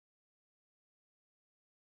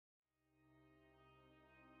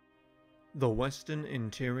The Western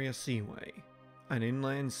Interior Seaway, an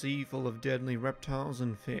inland sea full of deadly reptiles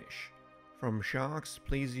and fish, from sharks,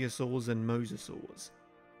 plesiosaurs and mosasaurs.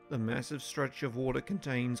 The massive stretch of water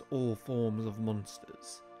contains all forms of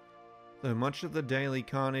monsters. Though much of the daily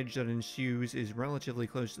carnage that ensues is relatively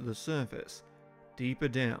close to the surface, deeper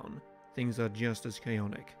down, things are just as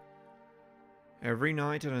chaotic. Every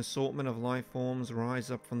night an assortment of life forms rise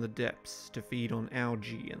up from the depths to feed on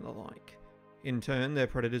algae and the like. In turn, their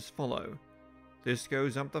predators follow. This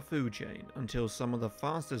goes up the food chain until some of the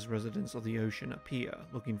fastest residents of the ocean appear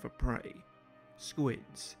looking for prey: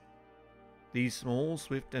 squids. These small,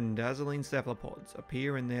 swift and dazzling cephalopods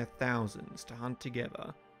appear in their thousands to hunt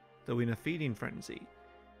together, though in a feeding frenzy,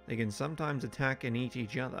 they can sometimes attack and eat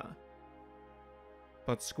each other.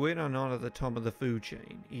 But squid are not at the top of the food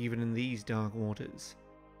chain, even in these dark waters.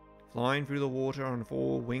 Flying through the water on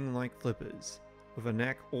four wing-like flippers, with a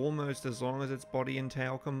neck almost as long as its body and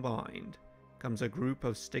tail combined, comes a group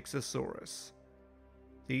of Styxosaurus.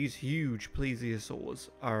 These huge plesiosaurs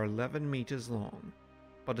are 11 meters long,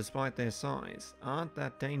 but despite their size, aren't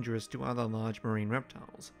that dangerous to other large marine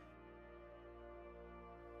reptiles.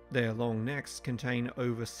 Their long necks contain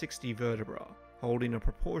over 60 vertebrae, holding a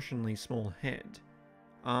proportionally small head.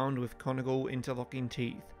 Armed with conical interlocking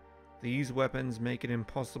teeth, these weapons make it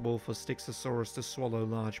impossible for Styxosaurus to swallow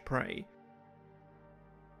large prey,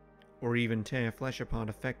 or even tear flesh apart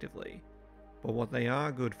effectively, but what they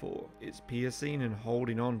are good for is piercing and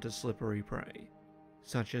holding on to slippery prey,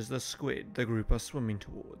 such as the squid the group are swimming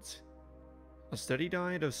towards. A steady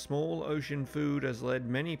diet of small ocean food has led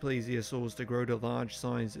many plesiosaurs to grow to large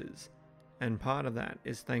sizes, and part of that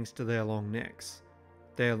is thanks to their long necks.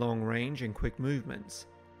 Their long range and quick movements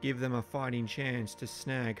give them a fighting chance to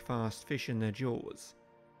snag fast fish in their jaws.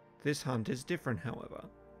 This hunt is different, however.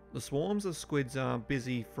 The swarms of squids are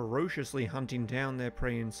busy ferociously hunting down their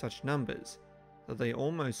prey in such numbers that they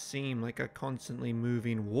almost seem like a constantly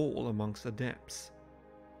moving wall amongst the depths.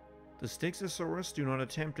 The Styxosaurus do not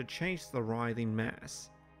attempt to chase the writhing mass.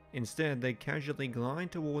 Instead, they casually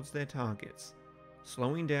glide towards their targets,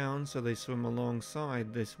 slowing down so they swim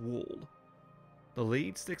alongside this wall. The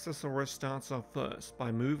lead Styxosaurus starts off first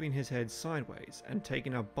by moving his head sideways and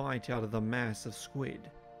taking a bite out of the mass of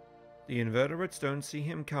squid. The invertebrates don't see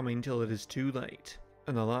him coming till it is too late,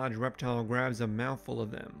 and the large reptile grabs a mouthful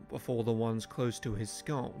of them before the ones close to his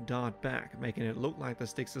skull dart back, making it look like the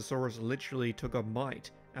Styxosaurus literally took a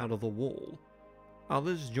bite out of the wall.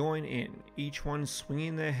 Others join in, each one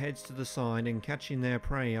swinging their heads to the side and catching their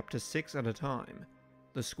prey up to 6 at a time.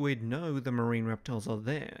 The squid know the marine reptiles are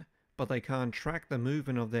there, but they can't track the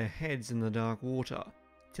movement of their heads in the dark water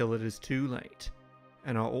till it is too late,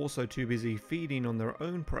 and are also too busy feeding on their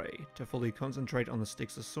own prey to fully concentrate on the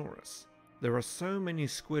Styxosaurus. There are so many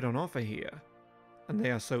squid on offer here, and they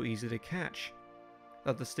are so easy to catch,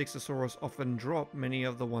 that the Styxosaurus often drop many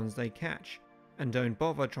of the ones they catch, and don't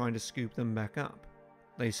bother trying to scoop them back up.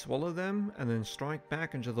 They swallow them and then strike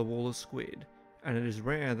back into the wall of squid, and it is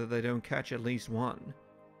rare that they don't catch at least one.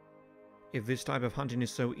 If this type of hunting is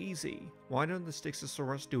so easy, why don't the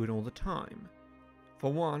Styxosaurus do it all the time?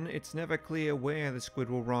 For one, it's never clear where the squid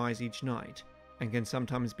will rise each night, and can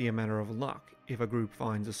sometimes be a matter of luck if a group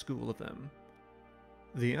finds a school of them.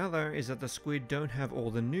 The other is that the squid don't have all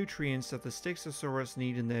the nutrients that the Styxosaurus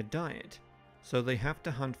need in their diet, so they have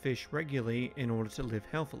to hunt fish regularly in order to live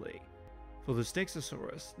healthily. For the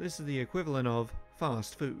Styxosaurus, this is the equivalent of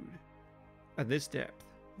fast food. At this depth,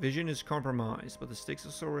 vision is compromised, but the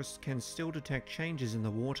Styxosaurus can still detect changes in the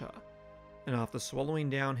water, and after swallowing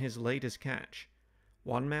down his latest catch,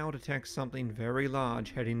 one male detects something very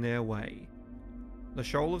large heading their way. The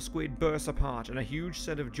shoal of squid bursts apart and a huge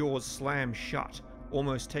set of jaws slams shut,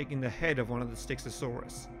 almost taking the head of one of the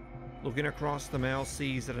Styxosaurus. Looking across, the male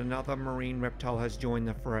sees that another marine reptile has joined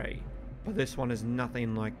the fray, but this one is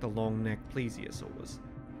nothing like the long-necked plesiosaurs.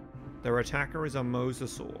 Their attacker is a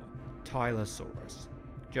mosasaur, Tylosaurus,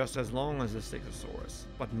 just as long as the Styxosaurus,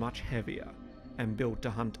 but much heavier, and built to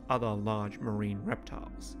hunt other large marine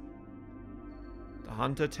reptiles. The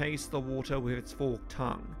hunter tastes the water with its forked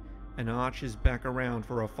tongue, and arches back around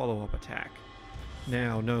for a follow-up attack,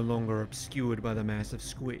 now no longer obscured by the mass of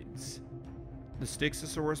squids. The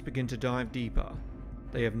Styxosaurus begin to dive deeper.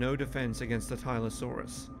 They have no defense against the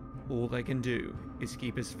Tylosaurus. All they can do is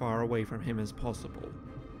keep as far away from him as possible.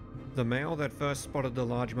 The male that first spotted the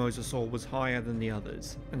large mosasaur was higher than the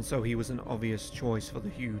others, and so he was an obvious choice for the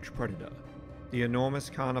huge predator. The enormous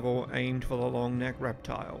carnivore aimed for the long-necked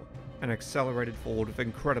reptile and accelerated forward with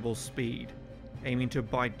incredible speed, aiming to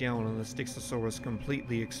bite down on the Styxosaurus'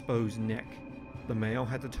 completely exposed neck. The male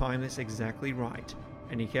had to time this exactly right,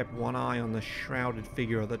 and he kept one eye on the shrouded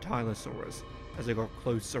figure of the Tylosaurus as it got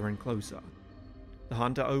closer and closer. The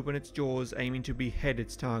hunter opened its jaws, aiming to behead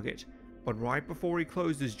its target, but right before he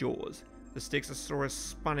closed his jaws, the Styxosaurus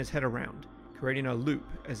spun his head around, creating a loop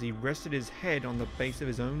as he rested his head on the base of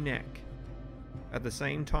his own neck. At the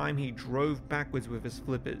same time, he drove backwards with his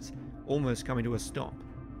flippers, almost coming to a stop.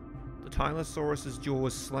 The Tylosaurus's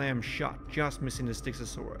jaws slammed shut, just missing the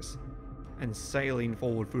Styxosaurus, and sailing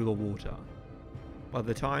forward through the water. By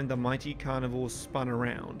the time the mighty carnivore spun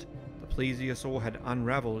around, the plesiosaur had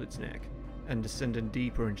unraveled its neck and descended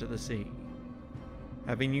deeper into the sea.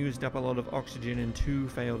 Having used up a lot of oxygen in 2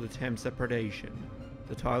 failed attempts at predation,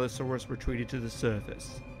 the Tylosaurus retreated to the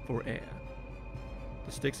surface for air.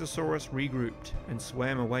 The Styxosaurus regrouped and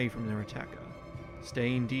swam away from their attacker,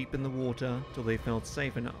 staying deep in the water till they felt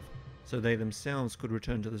safe enough so they themselves could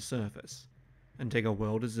return to the surface and take a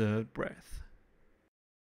well-deserved breath.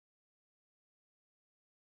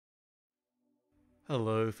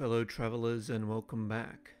 Hello fellow travelers and welcome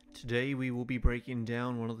back. Today we will be breaking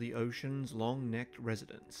down one of the ocean's long-necked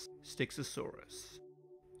residents, Styxosaurus.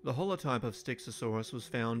 The holotype of Styxosaurus was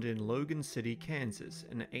found in Logan City, Kansas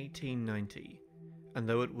in 1890, and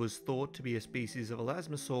though it was thought to be a species of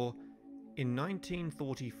elasmosaur, in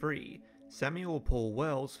 1943 Samuel Paul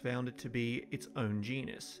Wells found it to be its own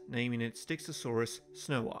genus, naming it Styxosaurus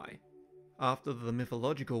snowi, after the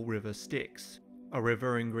mythological river Styx, a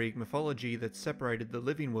river in Greek mythology that separated the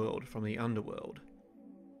living world from the underworld.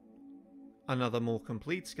 Another more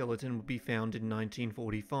complete skeleton would be found in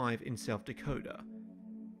 1945 in South Dakota,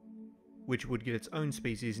 which would get its own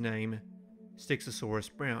species name, Styxosaurus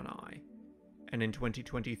browni, and in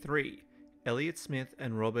 2023, Elliott Smith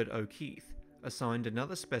and Robert O'Keefe assigned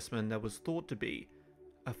another specimen that was thought to be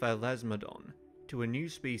a phalasmodon to a new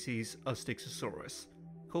species of Styxosaurus,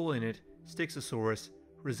 calling it Styxosaurus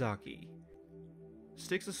rizaki.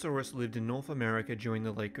 Styxosaurus lived in North America during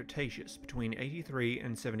the late Cretaceous between 83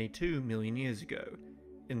 and 72 million years ago,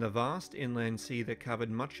 in the vast inland sea that covered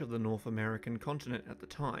much of the North American continent at the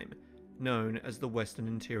time, known as the Western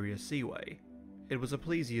Interior Seaway. It was a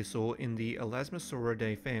plesiosaur in the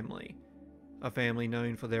Elasmosauridae family, a family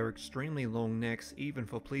known for their extremely long necks even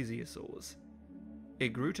for plesiosaurs. It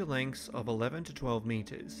grew to lengths of 11 to 12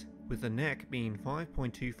 meters, with the neck being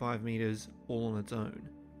 5.25 meters all on its own.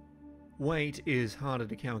 Weight is harder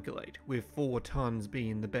to calculate, with 4 tons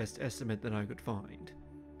being the best estimate that I could find.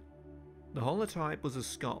 The holotype was a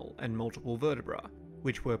skull and multiple vertebrae,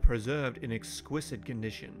 which were preserved in exquisite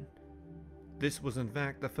condition. This was in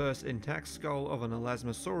fact the first intact skull of an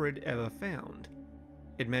elasmosaurid ever found.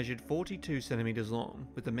 It measured 42 centimeters long,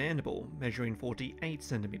 with the mandible measuring 48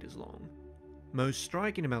 centimeters long. Most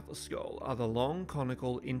striking about the skull are the long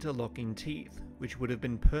conical interlocking teeth, which would have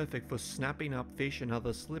been perfect for snapping up fish and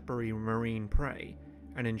other slippery marine prey,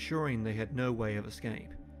 and ensuring they had no way of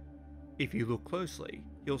escape. If you look closely,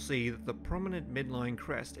 you'll see that the prominent midline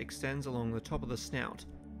crest extends along the top of the snout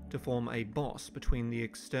to form a boss between the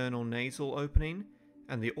external nasal opening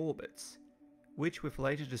and the orbits, which with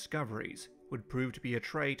later discoveries would prove to be a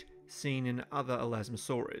trait seen in other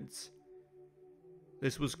elasmosaurids.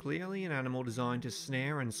 This was clearly an animal designed to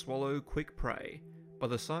snare and swallow quick prey, but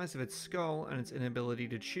the size of its skull and its inability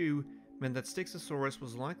to chew meant that Styxosaurus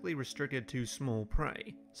was likely restricted to small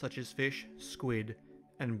prey, such as fish, squid,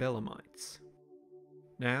 and belemnites.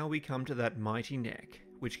 Now we come to that mighty neck,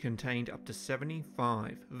 which contained up to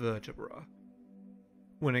 75 vertebrae.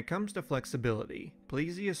 When it comes to flexibility,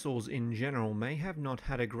 plesiosaurs in general may have not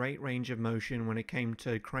had a great range of motion when it came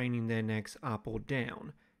to craning their necks up or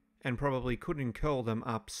down, and probably couldn't curl them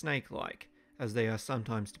up snake-like, as they are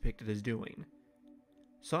sometimes depicted as doing.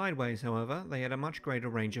 Sideways, however, they had a much greater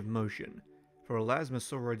range of motion. For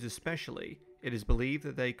elasmosaurids especially, it is believed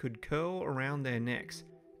that they could curl around their necks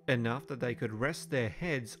enough that they could rest their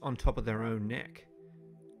heads on top of their own neck.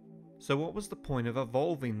 So what was the point of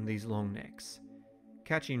evolving these long necks?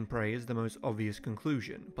 Catching prey is the most obvious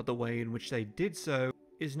conclusion, but the way in which they did so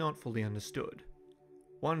is not fully understood.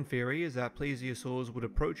 One theory is that plesiosaurs would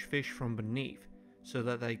approach fish from beneath, so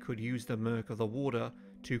that they could use the murk of the water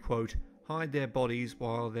to, quote, hide their bodies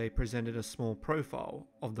while they presented a small profile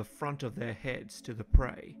of the front of their heads to the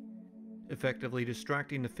prey, effectively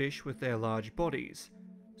distracting the fish with their large bodies,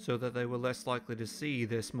 so that they were less likely to see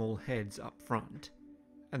their small heads up front,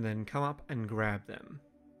 and then come up and grab them.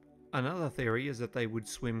 Another theory is that they would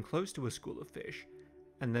swim close to a school of fish,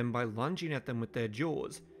 and then by lunging at them with their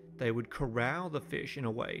jaws, they would corral the fish in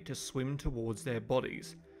a way to swim towards their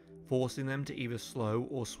bodies, forcing them to either slow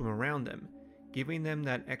or swim around them, giving them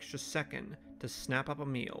that extra second to snap up a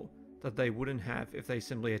meal that they wouldn't have if they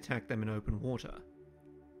simply attacked them in open water.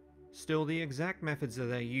 Still, the exact methods that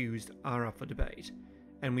they used are up for debate,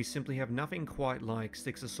 and we simply have nothing quite like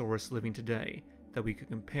Styxosaurus living today that we could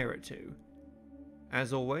compare it to.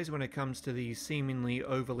 As always, when it comes to these seemingly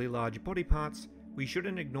overly large body parts, we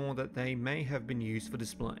shouldn't ignore that they may have been used for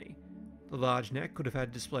display. The large neck could have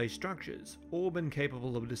had display structures, or been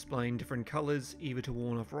capable of displaying different colours either to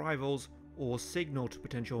warn off rivals or signal to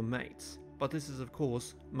potential mates, but this is of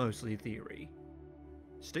course mostly theory.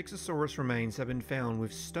 Styxosaurus remains have been found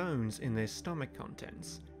with stones in their stomach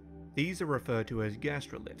contents. These are referred to as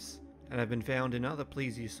gastroliths, and have been found in other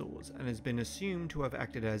plesiosaurs and has been assumed to have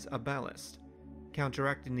acted as a ballast,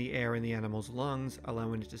 counteracting the air in the animal's lungs,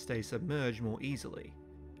 allowing it to stay submerged more easily.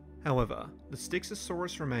 However, the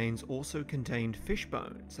Styxosaurus remains also contained fish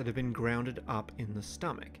bones that have been grounded up in the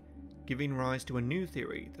stomach, giving rise to a new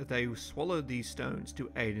theory that they swallowed these stones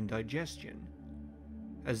to aid in digestion.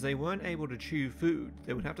 As they weren't able to chew food,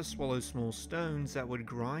 they would have to swallow small stones that would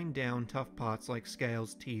grind down tough parts like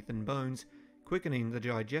scales, teeth, and bones, quickening the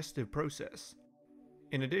digestive process.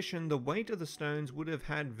 In addition, the weight of the stones would have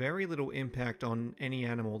had very little impact on any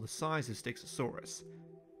animal the size of Styxosaurus,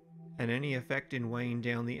 and any effect in weighing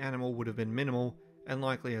down the animal would have been minimal and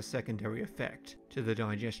likely a secondary effect to the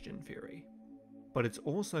digestion theory. But it's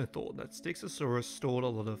also thought that Styxosaurus stored a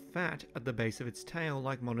lot of fat at the base of its tail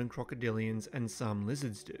like modern crocodilians and some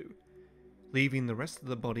lizards do, leaving the rest of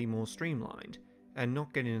the body more streamlined and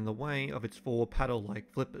not getting in the way of its four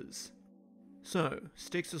paddle-like flippers. So,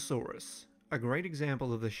 Styxosaurus, a great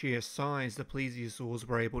example of the sheer size the plesiosaurs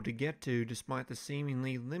were able to get to despite the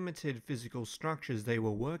seemingly limited physical structures they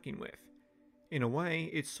were working with. In a way,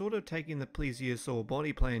 it's sort of taking the plesiosaur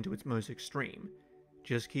body plan to its most extreme.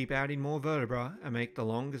 Just keep adding more vertebra and make the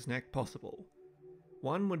longest neck possible.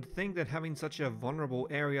 One would think that having such a vulnerable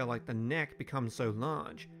area like the neck become so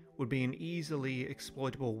large would be an easily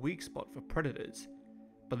exploitable weak spot for predators,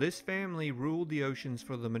 but this family ruled the oceans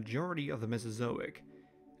for the majority of the Mesozoic,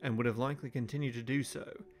 and would have likely continued to do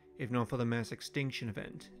so if not for the mass extinction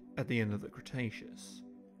event at the end of the Cretaceous.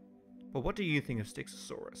 But what do you think of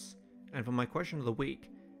Styxosaurus? And for my question of the week,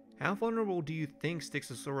 how vulnerable do you think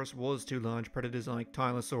Styxosaurus was to large predators like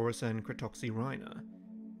Tylosaurus and Cretoxyrhina?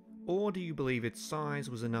 Or do you believe its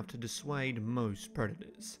size was enough to dissuade most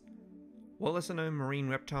predators? What lesser known marine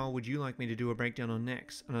reptile would you like me to do a breakdown on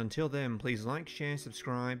next? And until then, please like, share,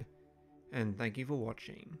 subscribe, and thank you for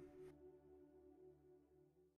watching.